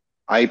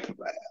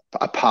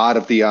part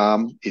of the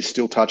arm is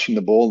still touching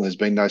the ball and there's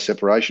been no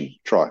separation,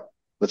 try.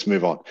 Let's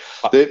move on.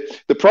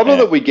 The problem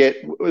that we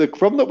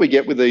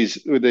get with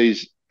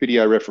these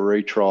video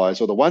referee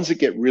tries, or the ones that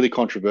get really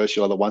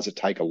controversial, are the ones that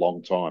take a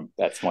long time.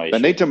 That's my issue. They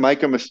need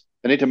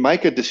to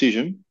make a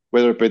decision,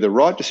 whether it be the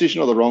right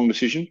decision or the wrong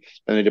decision.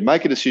 They need to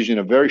make a decision in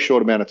a very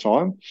short amount of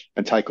time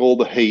and take all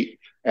the heat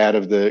out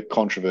of the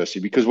controversy.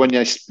 Because when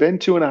they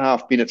spend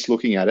 2.5 minutes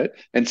looking at it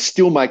and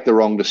still make the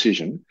wrong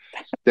decision,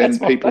 then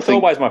that's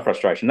always my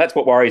frustration. That's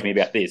what worries me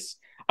about this.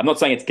 I'm not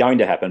saying it's going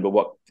to happen, but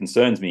what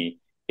concerns me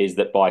is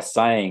that by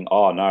saying,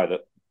 oh, no,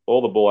 that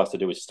all the ball has to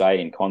do is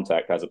stay in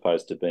contact as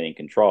opposed to be in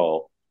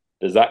control,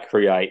 does that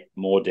create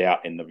more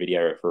doubt in the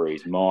video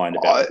referee's mind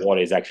about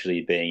what is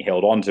actually being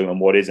held onto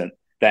and what isn't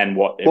than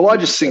what I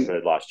just think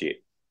last year?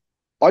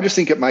 I just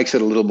think it makes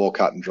it a little more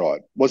cut and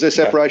dried. Was there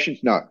separation?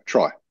 Okay. No,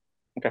 try.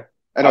 Okay.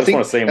 And I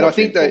want to see him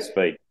watching full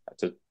speed.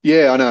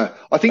 Yeah, I know.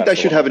 I think they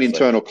should have an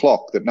internal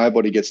clock that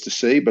nobody gets to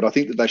see, but I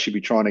think that they should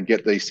be trying to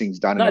get these things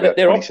done in about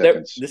 20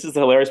 seconds. This is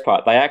the hilarious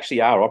part. They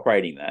actually are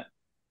operating that,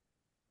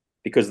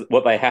 because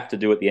what they have to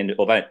do at the end,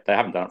 they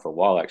haven't done it for a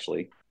while,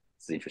 actually.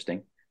 This is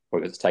interesting,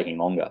 because it's taking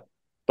longer.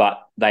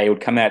 But they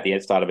would come out at the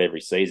start of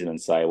every season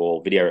and say,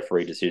 well, video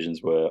referee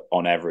decisions were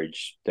on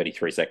average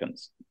 33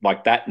 seconds.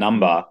 Like, that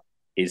number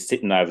is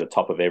sitting over the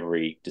top of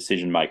every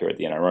decision maker at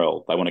the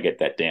NRL. They want to get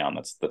that down.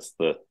 That's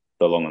the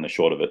long and the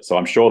short of it. So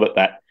I'm sure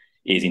that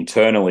is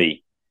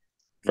internally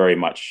they're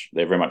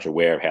very much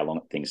aware of how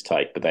long things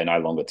take, but they no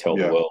longer tell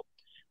the world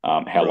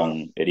how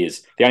long it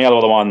is. The only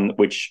other one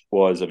which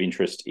was of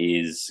interest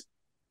is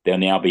there'll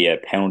now be a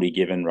penalty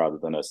given rather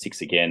than a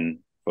 6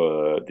 again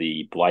for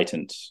the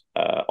blatant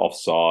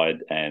offside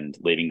and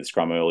leaving the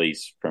scrum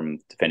earlies from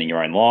defending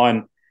your own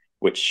line,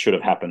 which should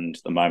have happened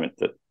the moment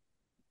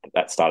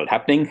that started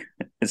happening.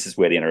 This is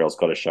where the NRL's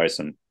got to show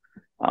some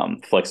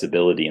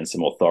flexibility and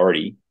some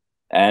authority.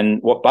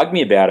 And what bugged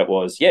me about it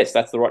was, yes,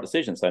 that's the right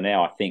decision. So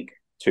now I think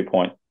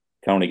 2-point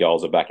penalty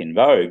goals are back in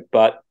vogue.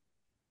 But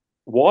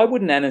why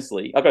wouldn't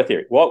Annesley... I've got a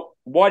theory.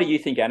 Why do you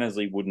think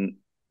Annesley wouldn't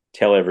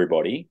tell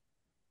everybody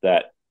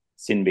that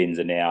sin bins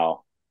are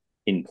now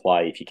in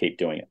play if you keep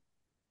doing it,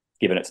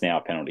 given it's now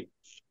a penalty?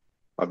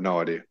 I've no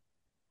idea.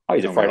 Oh,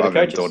 he's afraid of the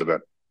coaches. Thought about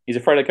it. He's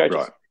afraid of coaches.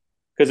 Right.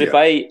 Because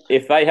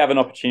if they have an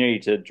opportunity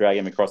to drag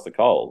him across the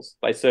coals,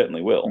 they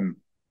certainly will.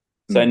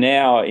 So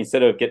now,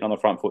 instead of getting on the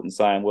front foot and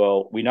saying,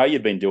 well, we know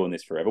you've been doing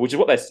this forever, which is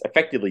what they're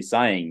effectively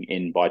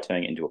saying by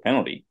turning it into a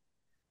penalty,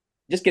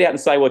 just get out and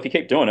say, well, if you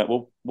keep doing it,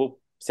 we'll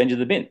send you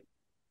to the bin.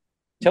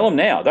 Tell them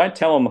now. Don't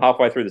tell them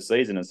halfway through the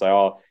season and say,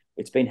 oh,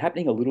 it's been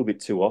happening a little bit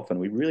too often.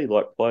 We really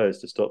like players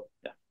to stop.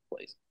 Yeah,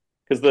 please.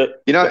 Because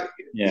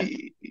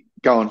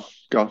go on,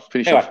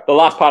 finish anyway, off. The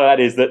last part of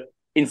that is that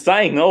in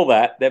saying all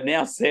that, they've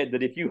now said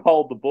that if you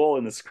hold the ball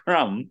in the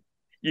scrum,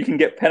 you can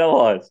get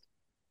penalised.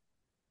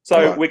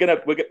 So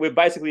we've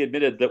basically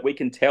admitted that we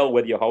can tell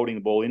whether you're holding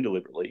the ball in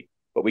deliberately,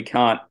 but we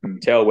can't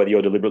tell whether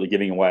you're deliberately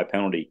giving away a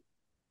penalty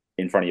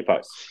in front of your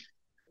post.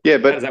 Yeah,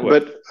 but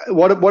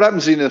what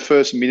happens in the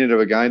first minute of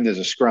a game? There's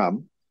a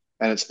scrum,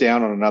 and it's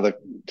down on another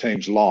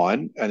team's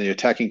line, and the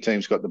attacking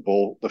team's got the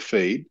ball, the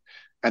feed,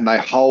 and they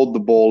hold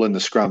the ball in the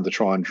scrum to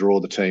try and draw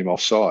the team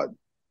offside.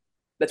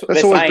 That's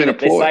always been a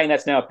ploy. They're saying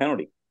that's now a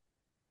penalty.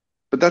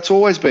 But that's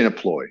always been a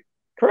ploy.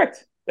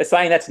 Correct. They're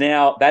saying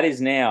that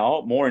is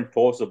now more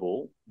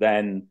enforceable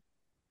than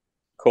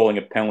calling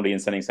a penalty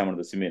and sending someone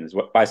to the sim is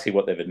basically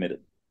what they've admitted.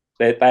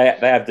 They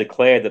have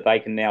declared that they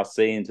can now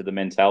see into the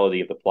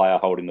mentality of the player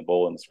holding the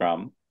ball in the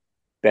scrum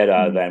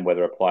better than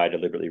whether a player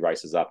deliberately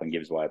races up and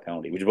gives away a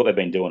penalty, which is what they've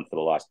been doing for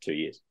the last 2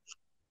 years.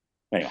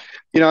 Anyway,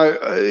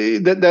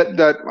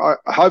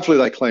 hopefully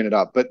they clean it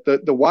up. But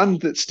the one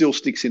that still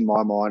sticks in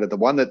my mind, and the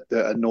one that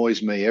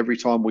annoys me every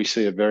time we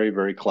see a very,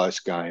 very close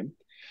game,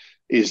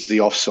 is the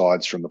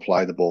offsides from the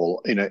play the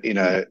ball in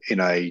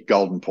a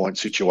golden point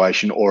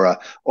situation, or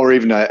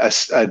even a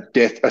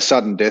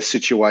sudden death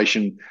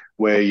situation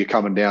where you're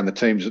coming down the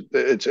teams.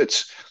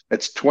 It's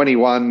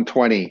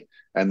 21-20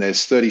 and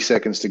there's 30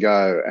 seconds to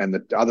go, and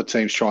the other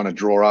team's trying to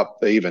draw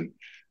up even,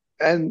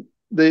 and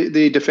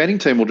the defending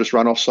team will just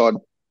run offside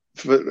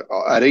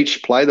at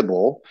each play the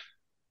ball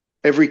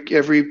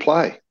every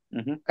play,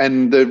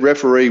 and the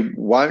referee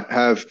won't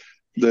have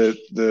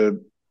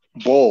the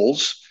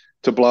balls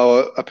to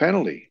blow a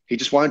penalty. He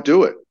just won't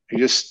do it. He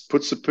just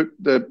puts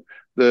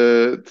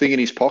the thing in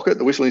his pocket,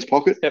 the whistle in his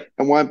pocket,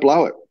 and won't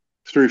blow it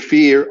through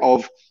fear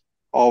of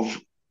oh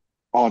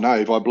no,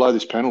 if I blow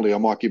this penalty, I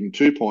might give him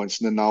 2 points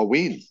and then they'll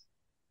win.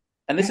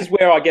 And this is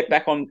where I get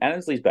back on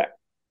Annesley's back.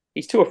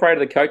 He's too afraid of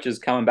the coaches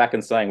coming back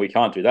and saying we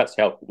can't do. That's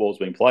how football's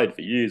been played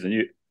for years.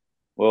 And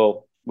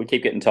well, we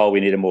keep getting told we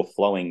need a more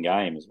flowing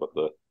game, is what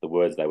the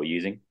words they were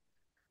using.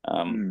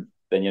 Then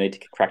you need to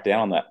crack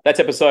down on that. That's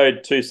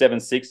episode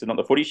 276 of Not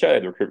the Footy Show,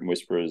 the Recruitment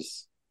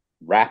Whisperers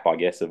wrap, I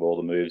guess, of all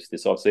the moves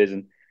this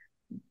offseason.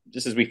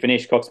 Just as we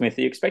finish, Cocksmith,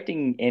 are you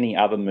expecting any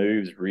other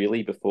moves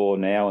really before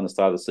now and the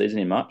start of the season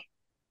in March?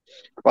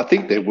 I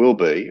think there will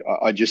be.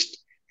 I just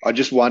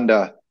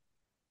wonder.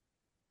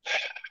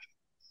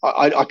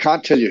 I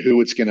can't tell you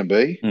who it's going to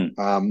be,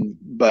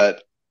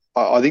 but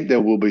I think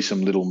there will be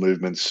some little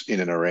movements in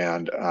and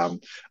around.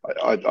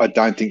 I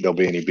don't think there'll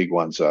be any big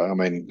ones, though. I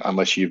mean,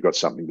 unless you've got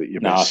something that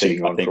you've been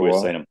sitting on for a while. I think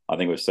we've seen them. I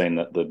think we've seen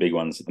the big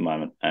ones at the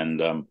moment.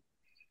 And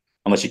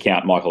unless you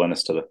count Michael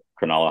Ennis to the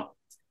Cronulla.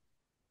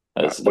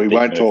 We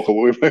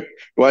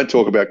won't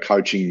talk about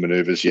coaching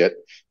manoeuvres yet.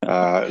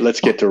 Let's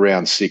get to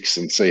round 6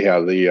 and see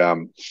how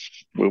the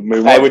we're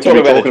talking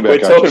about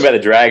the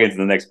Dragons in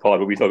the next pod.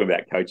 We'll be talking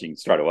about coaching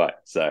straight away.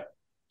 So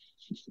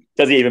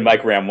does he even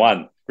make round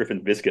 1?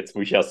 Griffin Biscuits,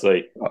 we shall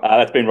see.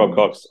 That's been Rob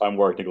Cox. I'm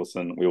Warwick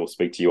Nicholson. We will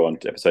speak to you on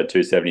episode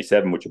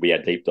 277, which will be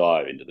our deep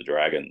dive into the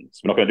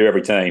Dragons. We're not going to do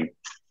every team,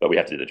 but we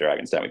have to do the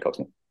Dragons, don't we,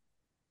 Coxman?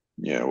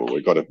 Yeah, well,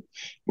 we've got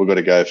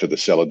to go for the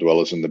cellar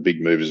dwellers and the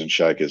big movers and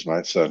shakers,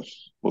 mate. So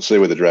we'll see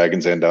where the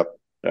Dragons end up.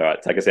 All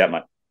right, take us out,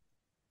 mate.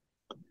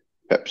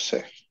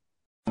 Pepsi.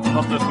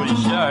 Not the Footy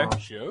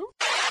Show.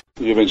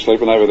 You been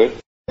sleeping over there?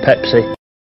 Pepsi.